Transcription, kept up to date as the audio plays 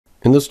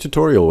In this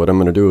tutorial, what I'm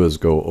going to do is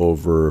go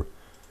over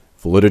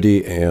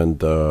validity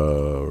and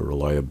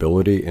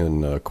reliability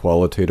in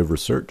qualitative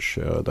research.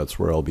 That's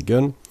where I'll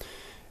begin.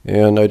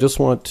 And I just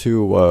want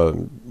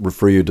to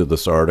refer you to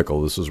this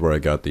article. This is where I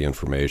got the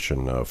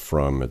information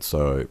from. It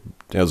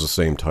has the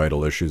same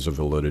title, Issues of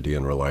Validity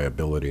and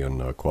Reliability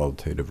in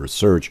Qualitative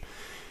Research.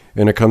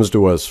 And it comes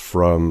to us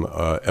from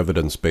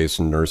Evidence-Based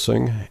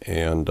Nursing.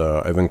 And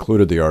I've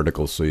included the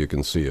article so you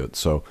can see it.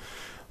 So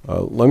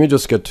let me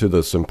just get to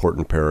this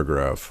important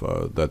paragraph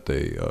that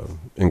they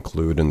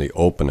include in the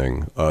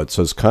opening. It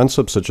says,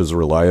 concepts such as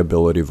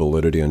reliability,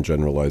 validity, and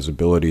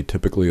generalizability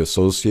typically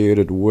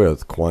associated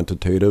with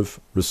quantitative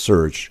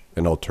research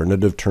and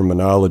alternative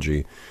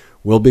terminology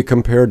will be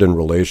compared in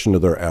relation to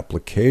their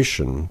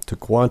application to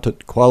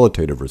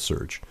qualitative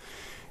research.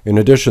 In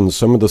addition,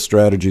 some of the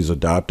strategies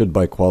adopted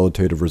by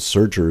qualitative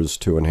researchers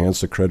to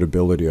enhance the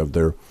credibility of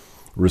their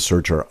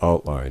research are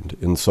outlined.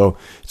 And so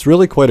it's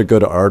really quite a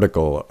good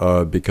article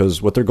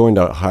because what they're going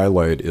to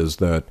highlight is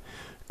that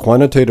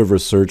quantitative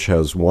research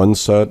has one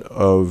set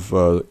of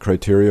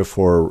criteria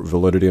for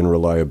validity and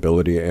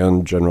reliability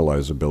and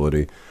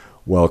generalizability,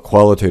 while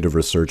qualitative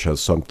research has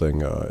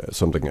something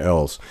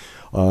else.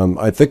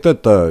 I think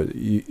that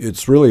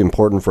it's really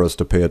important for us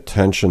to pay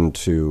attention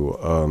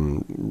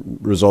to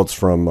results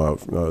from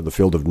the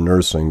field of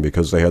nursing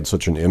because they had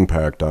such an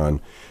impact on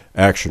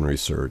action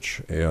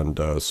research. And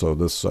so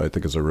this, I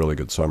think, is a really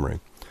good summary.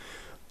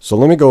 So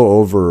let me go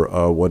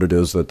over what it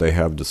is that they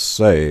have to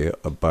say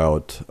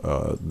about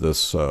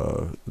this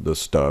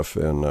stuff.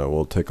 And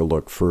we'll take a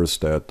look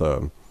first at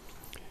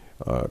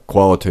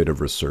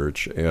qualitative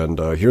research. And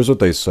here's what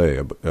they say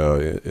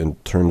in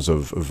terms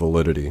of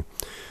validity.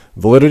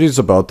 Validity is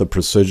about the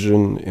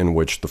precision in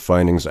which the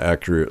findings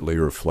accurately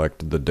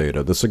reflect the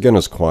data. This, again,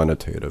 is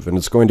quantitative, and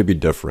it's going to be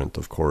different,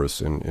 of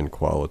course, in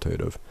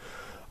qualitative.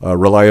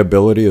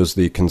 Reliability is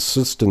the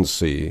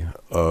consistency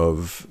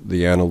of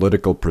the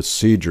analytical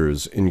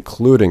procedures,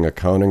 including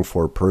accounting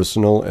for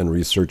personal and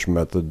research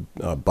method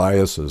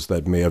biases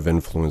that may have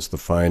influenced the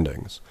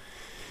findings.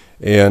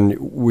 And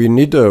we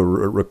need to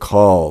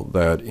recall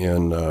that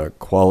in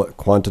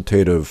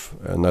quantitative,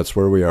 and that's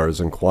where we are,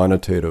 is in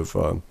quantitative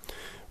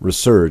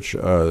research,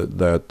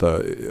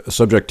 that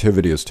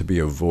subjectivity is to be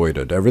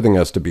avoided. Everything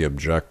has to be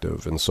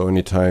objective. And so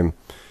anytime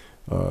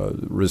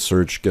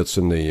research gets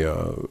in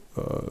the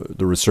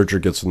researcher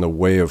gets in the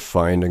way of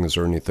findings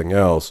or anything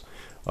else,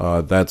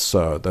 that's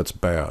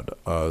bad.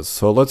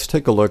 So let's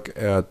take a look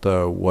at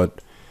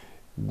what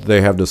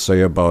they have to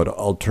say about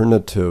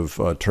alternative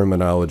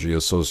terminology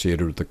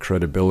associated with the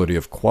credibility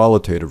of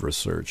qualitative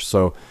research.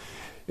 So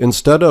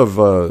instead of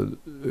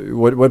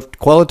what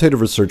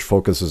qualitative research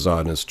focuses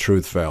on is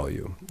truth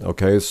value.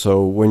 Okay,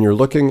 so when you're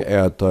looking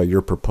at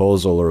your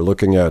proposal or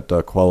looking at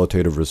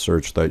qualitative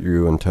research that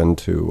you intend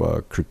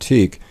to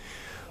critique,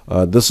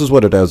 this is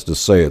what it has to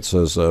say. It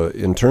says,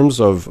 in terms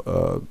of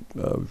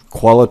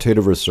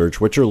qualitative research,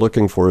 what you're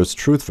looking for is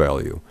truth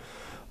value.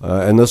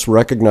 And this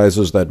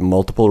recognizes that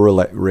multiple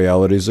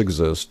realities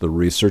exist. The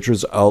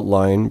researchers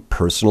outline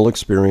personal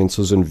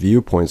experiences and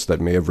viewpoints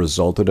that may have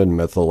resulted in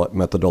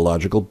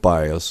methodological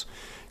bias,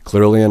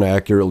 clearly and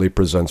accurately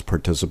presents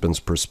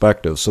participants'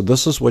 perspectives. So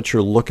this is what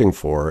you're looking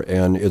for,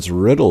 and it's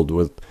riddled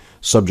with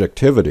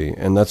subjectivity,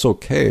 and that's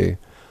okay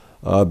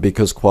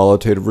because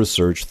qualitative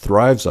research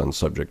thrives on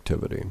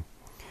subjectivity.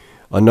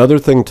 Another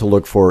thing to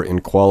look for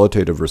in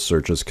qualitative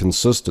research is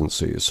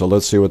consistency. So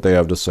let's see what they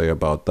have to say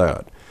about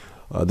that.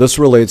 This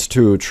relates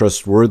to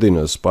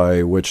trustworthiness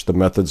by which the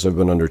methods have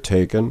been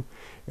undertaken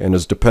and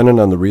is dependent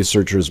on the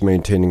researchers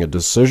maintaining a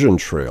decision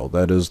trail.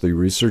 That is, the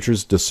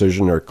researcher's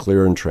decisions are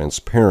clear and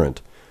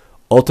transparent.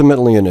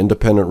 Ultimately, an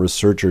independent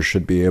researcher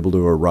should be able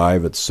to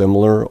arrive at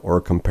similar or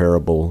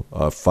comparable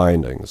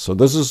findings. So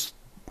this is,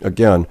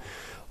 again,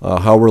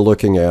 how we're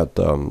looking at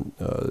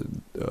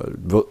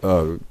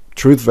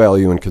truth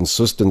value and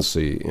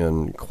consistency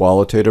in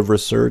qualitative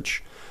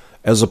research,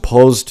 as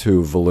opposed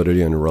to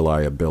validity and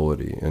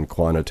reliability in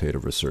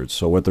quantitative research.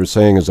 So what they're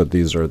saying is that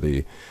these are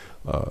the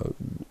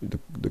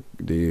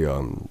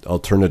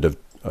alternative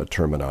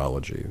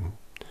terminology.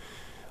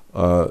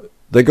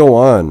 They go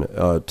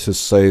on to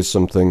say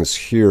some things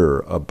here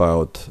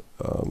about,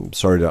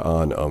 sorry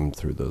to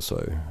through this,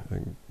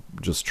 I'm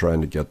just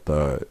trying to get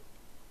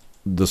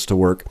this to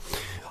work.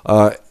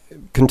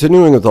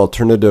 Continuing with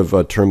alternative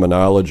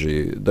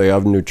terminology, they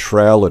have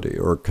neutrality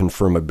or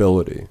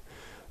confirmability.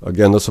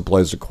 Again, this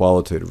applies to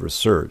qualitative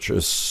research.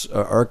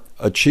 Are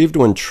achieved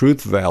when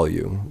truth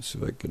value, see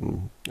if I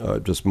can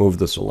just move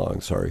this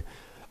along, sorry.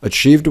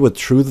 Achieved with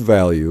truth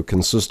value,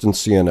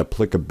 consistency, and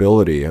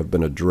applicability have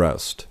been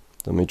addressed.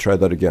 Let me try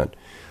that again.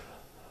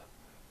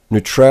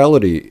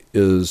 Neutrality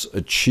is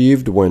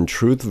achieved when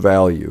truth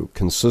value,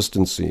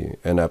 consistency,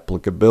 and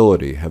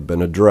applicability have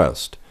been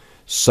addressed.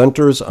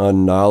 Centers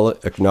on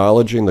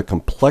acknowledging the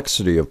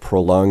complexity of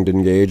prolonged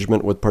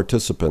engagement with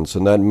participants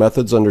and that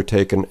methods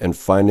undertaken and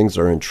findings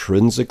are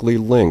intrinsically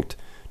linked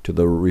to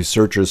the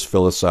researcher's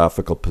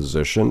philosophical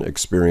position,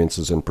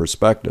 experiences, and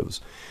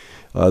perspectives.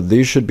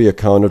 these should be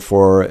accounted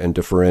for and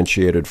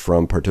differentiated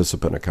from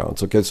participant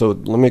accounts. Okay, so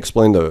let me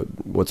explain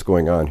what's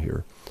going on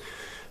here.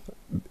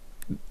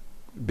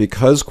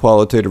 Because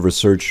qualitative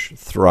research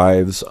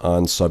thrives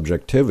on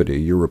subjectivity,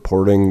 you're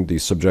reporting the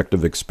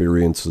subjective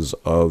experiences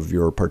of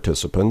your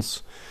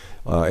participants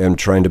and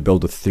trying to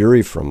build a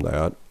theory from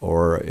that,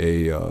 or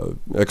a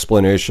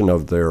explanation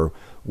of their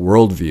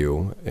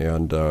worldview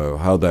and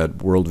how that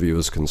worldview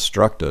is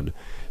constructed.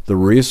 The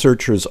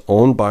researcher's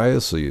own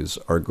biases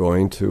are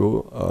going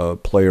to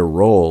play a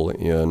role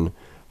in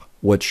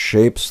what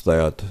shapes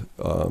that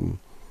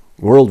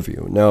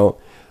worldview. Now,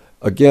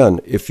 again,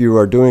 if you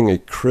are doing a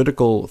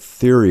critical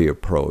theory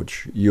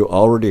approach, you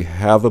already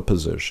have a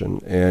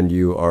position and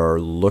you are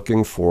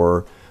looking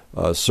for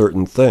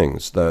certain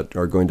things that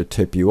are going to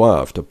tip you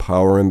off, to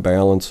power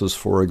imbalances,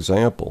 for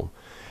example.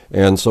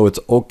 And so it's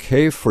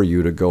okay for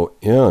you to go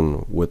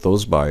in with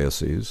those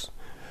biases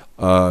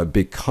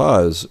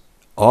because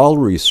all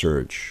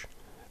research,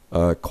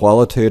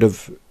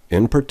 qualitative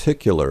in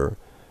particular,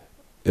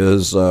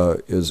 is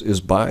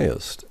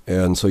biased,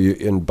 and so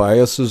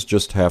biases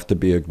just have to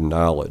be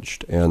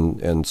acknowledged,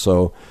 and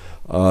so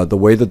the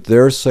way that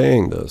they're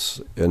saying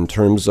this in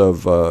terms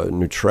of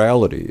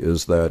neutrality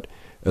is that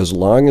as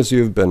long as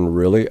you've been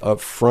really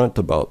upfront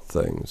about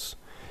things,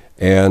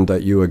 and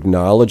that you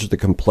acknowledge the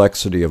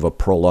complexity of a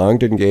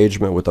prolonged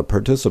engagement with the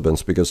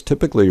participants, because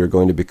typically you're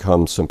going to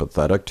become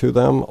sympathetic to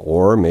them,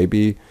 or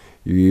maybe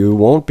you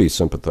won't be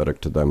sympathetic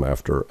to them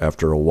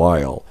after a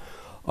while.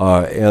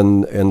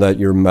 And that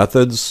your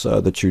methods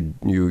that you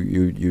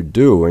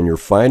do and your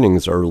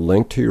findings are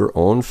linked to your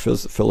own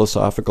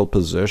philosophical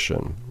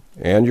position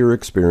and your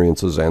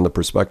experiences and the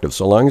perspective.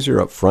 So long as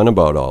you're upfront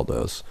about all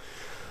this,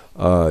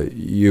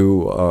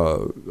 you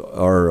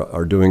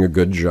are doing a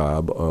good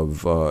job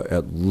of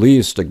at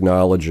least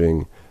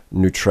acknowledging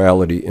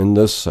neutrality in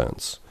this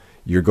sense.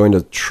 You're going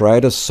to try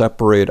to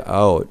separate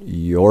out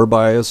your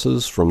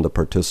biases from the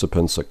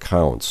participants'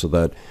 accounts so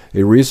that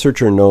a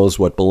researcher knows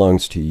what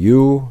belongs to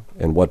you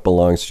and what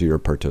belongs to your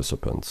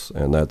participants.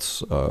 And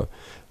that's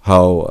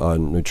how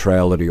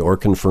neutrality or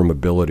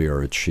confirmability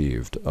are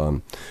achieved.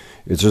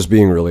 It's just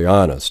being really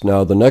honest.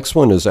 Now, the next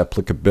one is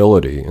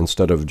applicability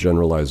instead of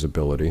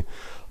generalizability.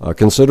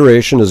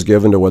 Consideration is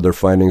given to whether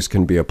findings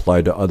can be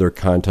applied to other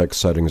context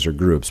settings or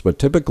groups. But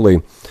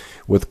typically,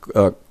 with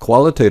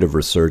qualitative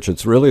research,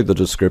 it's really the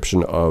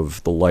description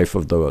of the life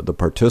of the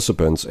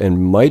participants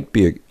and might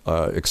be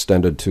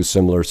extended to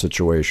similar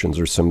situations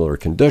or similar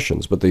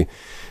conditions. But the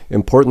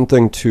important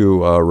thing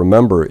to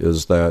remember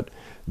is that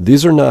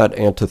these are not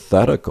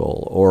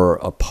antithetical or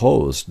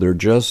opposed. They're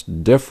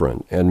just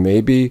different. And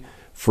maybe,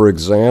 for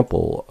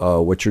example,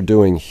 what you're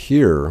doing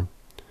here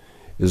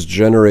is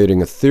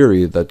generating a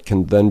theory that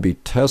can then be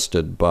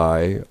tested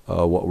by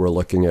what we're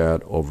looking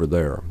at over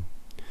there.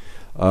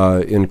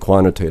 In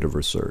quantitative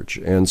research.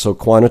 And so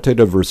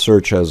quantitative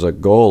research has a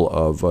goal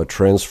of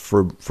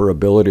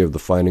transferability of the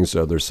findings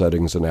to other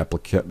settings and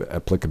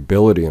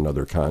applicability in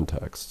other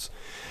contexts.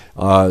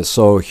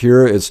 So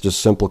here it's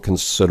just simple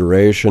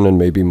consideration and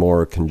maybe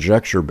more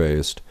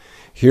conjecture-based.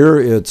 Here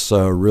it's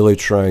really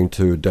trying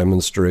to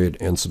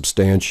demonstrate and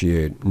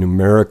substantiate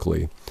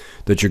numerically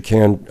that you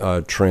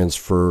can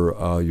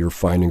transfer your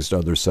findings to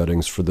other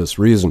settings for this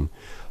reason.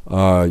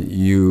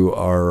 You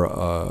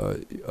are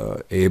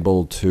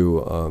able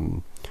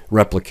to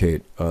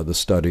replicate the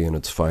study and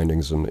its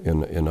findings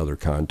in other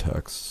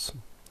contexts.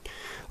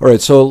 All right,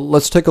 so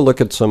let's take a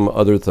look at some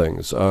other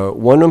things.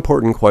 One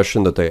important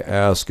question that they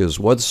ask is,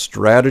 what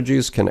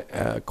strategies can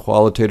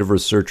qualitative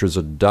researchers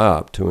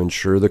adopt to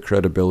ensure the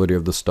credibility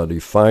of the study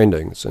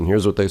findings? And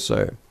here's what they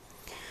say.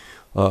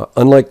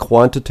 Unlike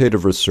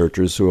quantitative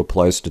researchers who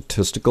apply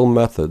statistical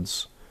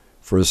methods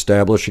for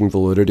establishing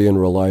validity and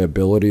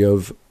reliability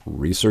of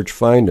research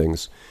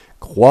findings,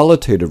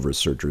 qualitative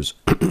researchers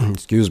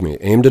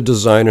aim to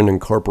design and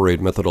incorporate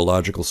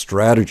methodological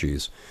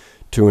strategies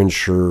to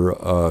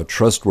ensure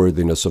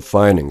trustworthiness of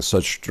findings.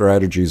 Such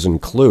strategies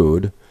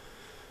include,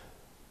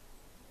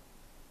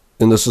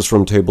 and this is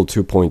from Table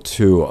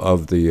 2.2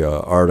 of the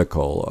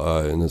article,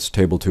 and it's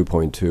Table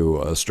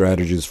 2.2,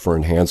 Strategies for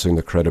Enhancing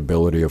the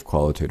Credibility of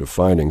Qualitative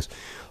Findings.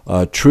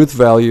 Truth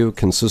value,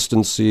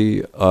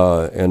 consistency,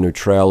 and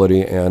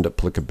neutrality, and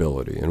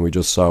applicability. And we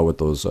just saw what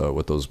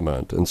those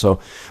meant. And so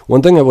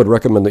one thing I would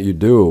recommend that you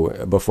do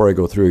before I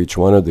go through each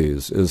one of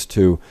these is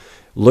to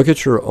look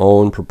at your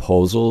own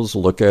proposals,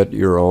 look at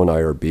your own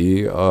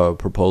IRB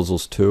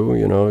proposals too,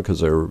 because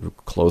they're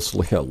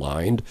closely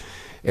aligned,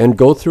 and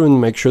go through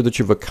and make sure that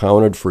you've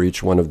accounted for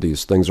each one of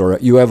these things, or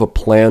you have a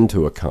plan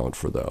to account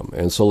for them.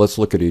 And so let's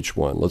look at each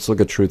one. Let's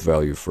look at truth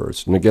value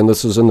first. And again,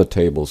 this is in the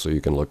table, so you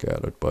can look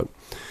at it, but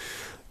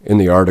in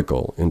the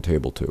article in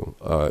Table 2.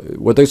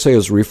 What they say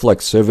is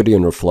reflexivity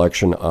and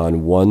reflection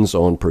on one's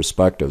own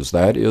perspectives.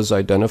 That is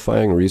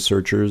identifying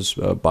researchers'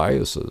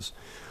 biases.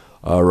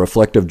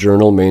 Reflective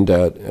journal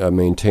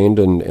maintained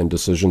and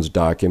decisions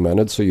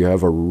documented, so you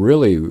have a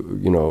really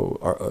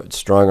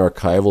strong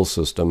archival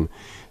system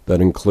that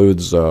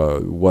includes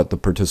what the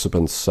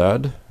participants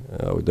said,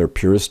 their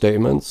peer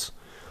statements,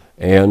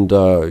 and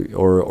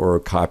or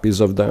copies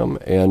of them,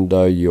 and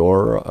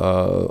your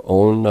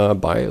own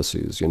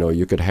biases.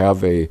 You could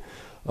have a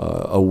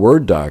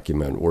Word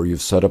document where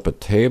you've set up a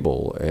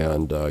table,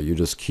 and you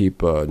just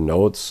keep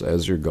notes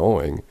as you're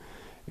going,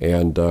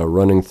 and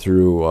running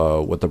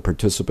through what the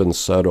participants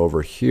said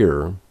over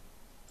here,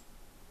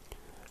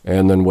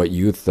 and then what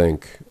you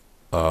think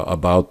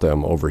about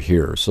them over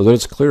here, so that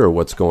it's clear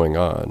what's going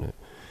on.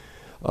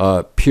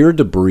 Peer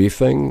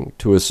debriefing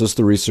to assist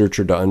the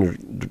researcher to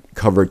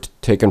uncover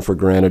taken for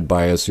granted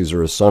biases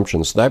or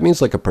assumptions. That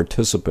means like a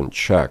participant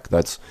check.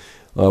 That's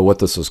what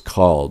this is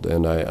called,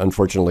 and I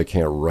unfortunately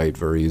can't write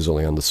very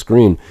easily on the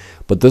screen.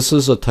 But this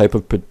is a type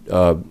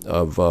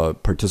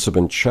of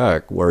participant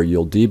check where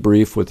you'll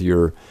debrief with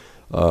your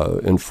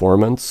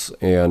informants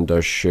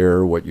and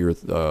share what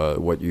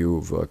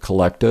you've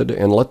collected,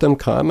 and let them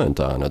comment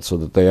on it so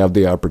that they have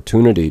the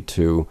opportunity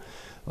to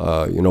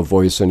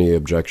voice any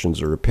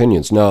objections or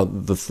opinions. Now,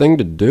 the thing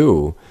to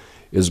do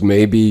is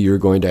maybe you're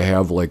going to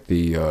have like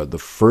the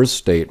first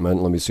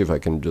statement. Let me see if I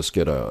can just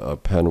get a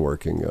pen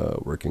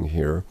working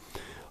here.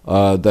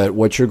 That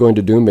what you're going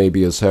to do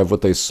maybe is have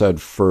what they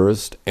said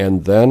first,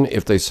 and then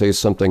if they say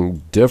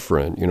something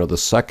different, the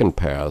second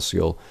pass,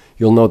 you'll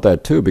note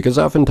that too, because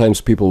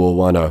oftentimes people will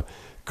want to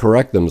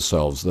correct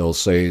themselves. They'll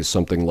say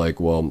something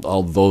like, well,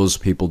 all those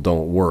people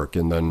don't work,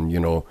 and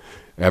then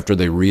after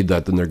they read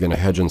that, then they're going to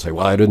hedge and say,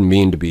 well, I didn't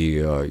mean to be,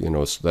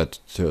 that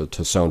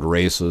to sound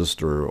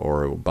racist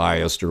or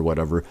biased or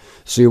whatever.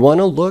 So you want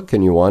to look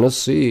and you want to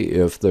see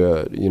if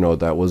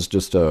that was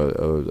just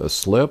a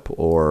slip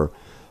or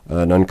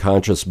an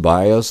unconscious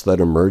bias that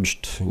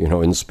emerged,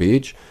 in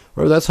speech,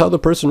 or that's how the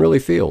person really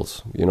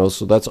feels,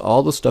 So that's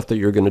all the stuff that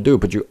you're going to do.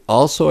 But you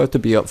also have to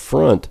be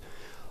upfront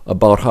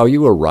about how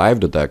you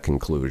arrived at that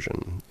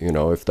conclusion,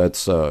 if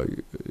that's,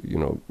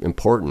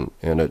 important,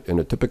 and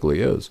it typically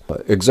is.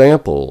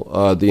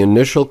 Example, the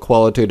initial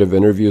qualitative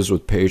interviews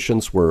with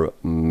patients were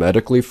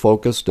medically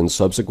focused, and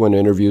subsequent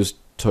interviews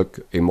took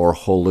a more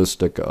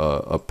holistic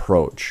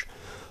approach.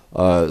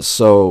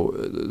 So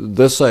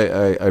this,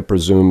 I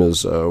presume,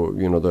 is,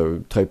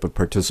 the type of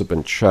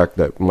participant check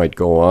that might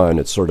go on.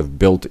 It's sort of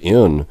built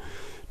in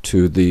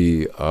to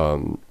the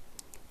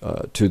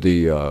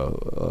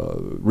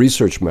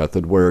research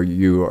method, where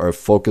you are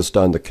focused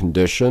on the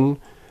condition,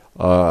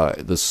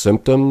 the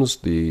symptoms,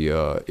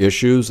 the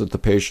issues that the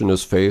patient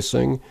is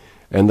facing,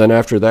 and then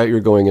after that you're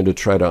going in to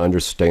try to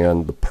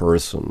understand the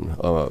person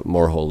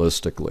more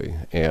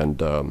holistically.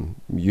 And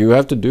you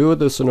have to do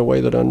this in a way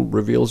that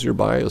reveals your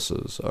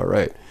biases. All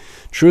right.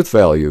 Truth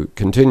value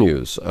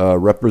continues.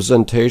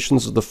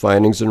 Representations of the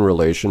findings in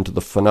relation to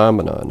the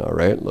phenomenon. All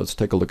right, let's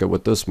take a look at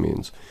what this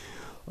means.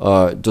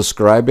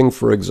 Describing,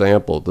 for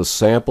example, the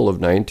sample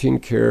of 19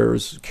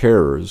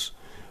 carers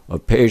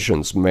of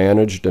patients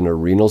managed in a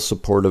renal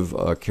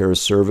supportive care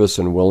service,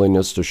 and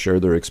willingness to share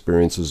their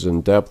experiences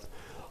in depth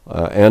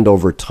and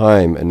over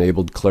time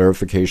enabled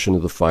clarification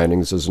of the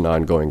findings as an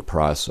ongoing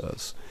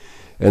process.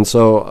 And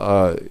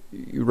so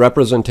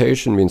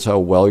representation means how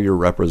well you're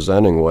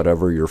representing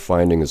whatever your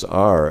findings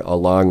are,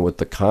 along with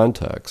the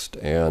context.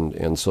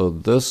 And so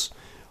this,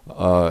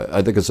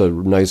 I think, is a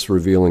nice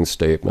revealing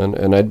statement,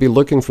 and I'd be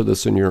looking for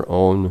this in your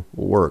own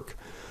work.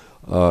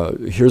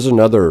 Here's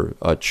another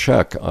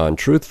check on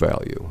truth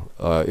value.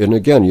 And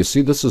again, you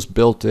see this is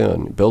built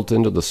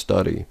into the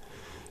study.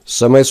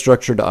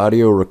 Semi-structured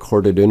audio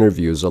recorded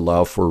interviews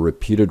allow for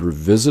repeated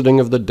revisiting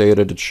of the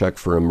data to check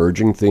for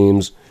emerging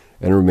themes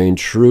and remain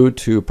true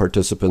to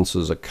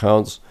participants'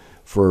 accounts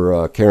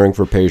for caring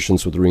for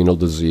patients with renal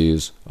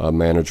disease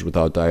managed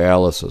without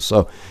dialysis.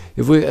 So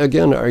if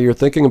you're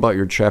thinking about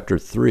your chapter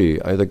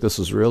 3, I think this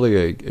is really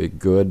a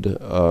good,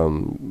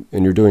 and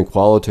you're doing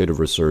qualitative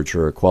research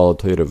or a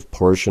qualitative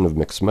portion of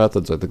mixed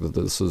methods, I think that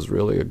this is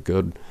really a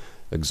good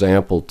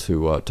example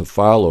to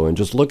follow, and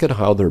just look at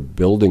how they're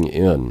building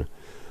in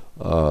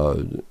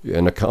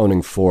and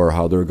accounting for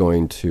how they're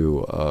going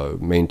to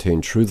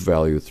maintain truth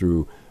value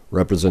through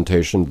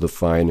representation of the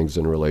findings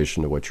in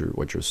relation to what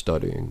you're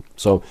studying.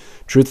 So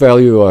truth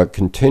value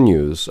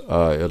continues,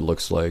 it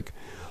looks like,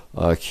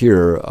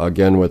 here,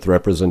 again with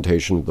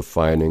representation of the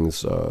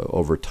findings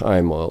over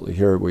time. Well,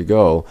 here we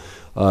go.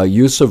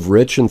 Use of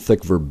rich and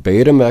thick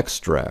verbatim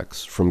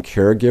extracts from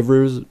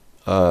caregivers,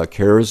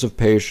 carers of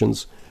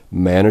patients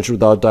managed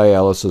without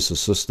dialysis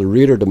assists the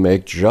reader to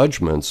make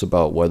judgments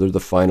about whether the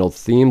final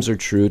themes are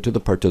true to the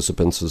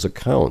participants'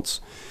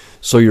 accounts.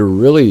 So you're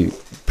really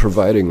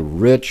providing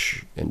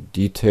rich and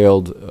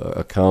detailed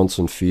accounts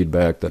and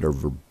feedback that are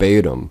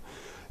verbatim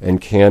and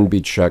can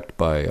be checked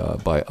by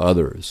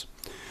others.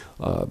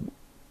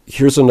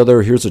 Here's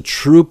a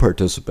true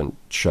participant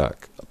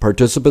check.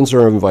 Participants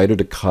are invited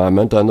to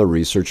comment on the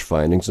research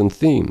findings and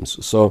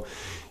themes. So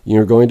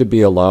you're going to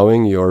be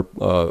allowing your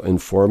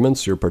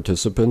informants, your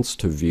participants,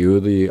 to view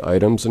the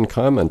items and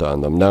comment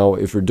on them. Now,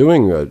 if you're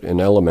doing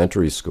an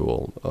elementary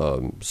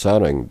school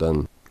setting,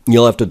 then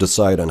you'll have to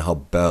decide on how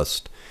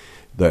best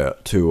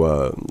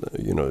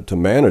to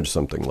manage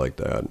something like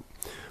that.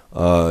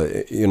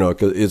 You know,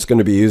 it's going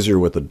to be easier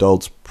with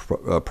adults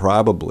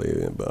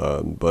probably,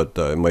 but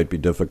it might be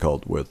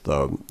difficult with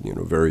you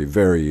know, very,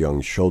 very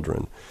young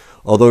children.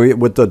 Although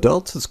with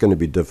adults, it's going to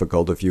be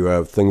difficult if you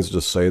have things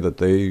to say that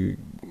they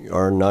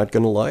are not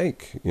going to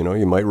like. You know,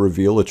 you might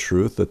reveal a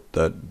truth that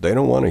they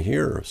don't want to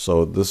hear.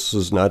 So this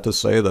is not to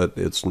say that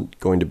it's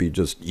going to be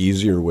just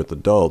easier with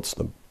adults.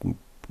 The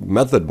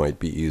method might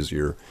be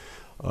easier,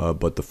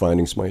 but the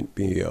findings might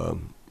be,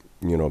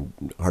 you know,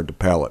 hard to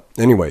palate.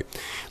 Anyway,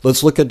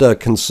 let's look at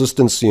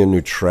consistency and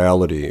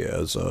neutrality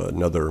as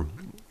another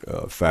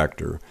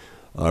factor.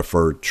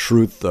 For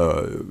truth,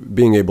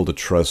 being able to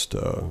trust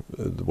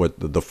what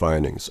the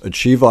findings.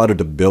 Achieve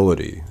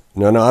auditability.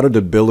 Now, an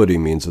auditability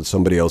means that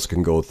somebody else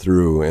can go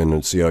through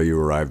and see how you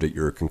arrived at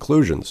your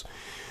conclusions.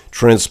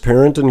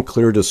 Transparent and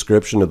clear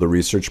description of the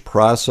research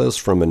process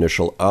from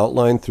initial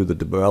outline through the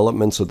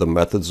developments of the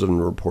methods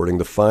and reporting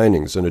the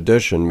findings. In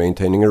addition,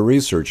 maintaining a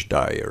research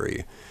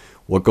diary.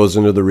 What goes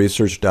into the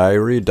research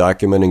diary?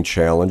 Documenting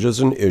challenges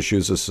and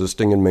issues,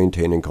 assisting in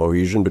maintaining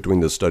cohesion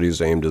between the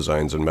study's aim,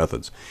 designs, and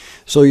methods.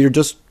 So you're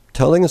just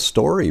telling a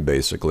story,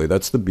 basically.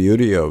 That's the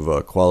beauty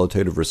of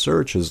qualitative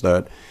research, is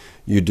that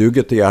you do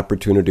get the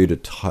opportunity to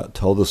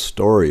tell the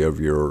story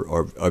of your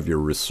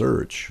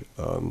research,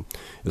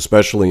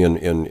 especially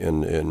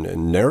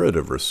in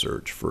narrative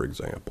research, for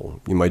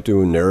example. You might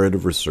do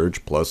narrative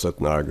research plus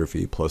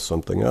ethnography plus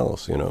something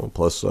else, you know,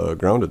 plus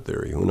grounded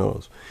theory. Who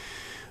knows?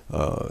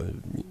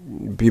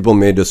 People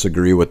may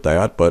disagree with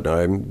that, but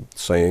I'm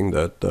saying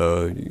that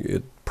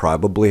it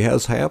probably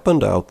has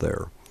happened out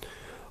there.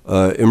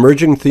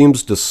 Emerging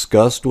themes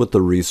discussed with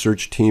the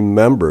research team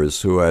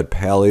members who had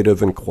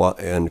palliative and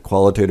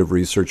qualitative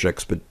research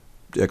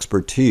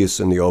expertise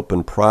in the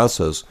open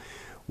process,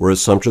 where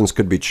assumptions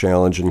could be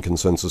challenged and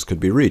consensus could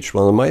be reached.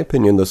 Well, in my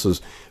opinion, this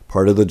is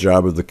part of the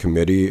job of the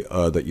committee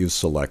that you've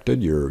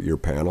selected, your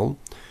panel,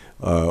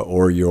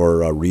 or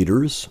your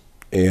readers.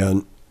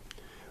 And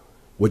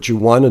what you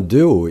want to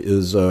do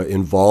is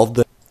involve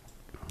them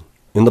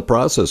in the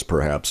process,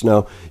 perhaps.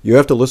 Now, you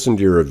have to listen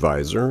to your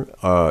advisor.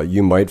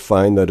 You might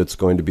find that it's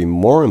going to be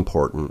more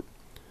important.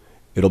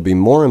 It'll be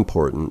more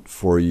important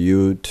for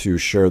you to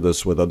share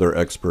this with other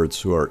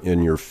experts who are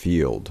in your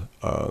field.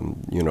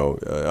 You know,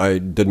 I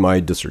did my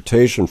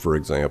dissertation, for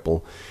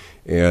example,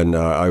 and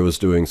I was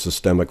doing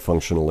systemic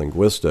functional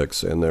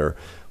linguistics, and there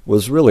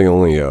was really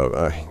only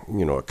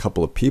you know, a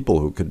couple of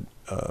people who could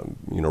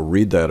you know,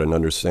 read that and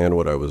understand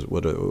what I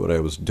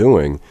was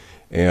doing,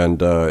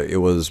 and it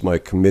was my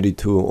committee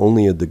to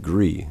only a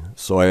degree.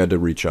 So I had to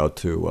reach out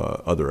to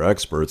other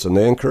experts, and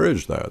they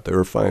encouraged that. They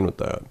were fine with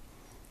that.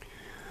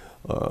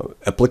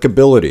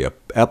 Applicability,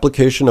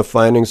 application of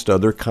findings to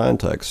other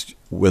contexts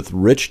with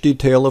rich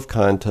detail of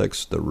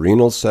context. The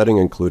renal setting,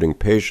 including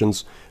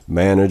patients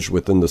managed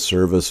within the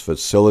service,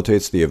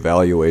 facilitates the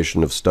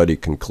evaluation of study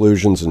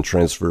conclusions and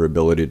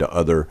transferability to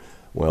other.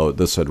 Well,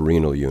 this said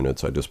renal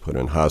units. I just put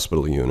in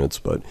hospital units,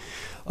 but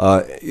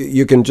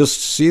you can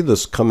just see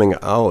this coming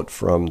out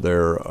from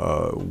their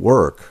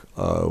work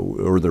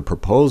or their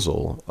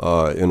proposal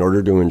in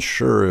order to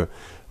ensure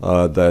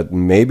that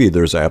maybe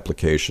there's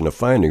application of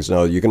findings.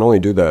 Now, you can only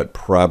do that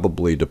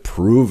probably to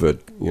prove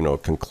it, you know,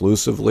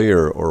 conclusively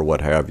or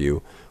what have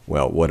you.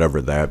 Well,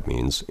 whatever that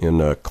means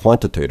in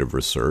quantitative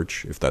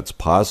research, if that's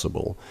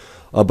possible.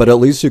 But at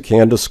least you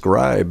can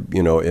describe,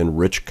 you know, in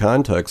rich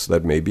context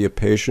that maybe a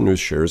patient who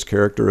shares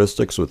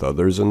characteristics with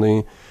others in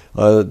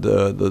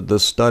the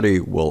study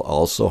will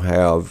also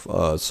have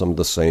some of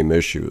the same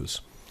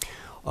issues.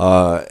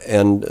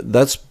 And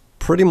that's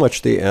pretty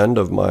much the end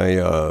of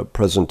my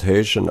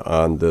presentation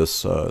on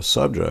this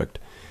subject.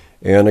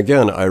 And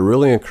again, I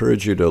really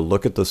encourage you to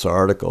look at this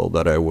article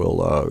that I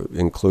will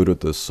include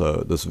with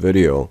this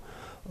video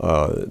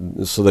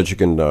so that you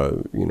can,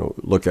 you know,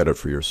 look at it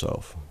for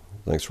yourself.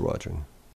 Thanks for watching.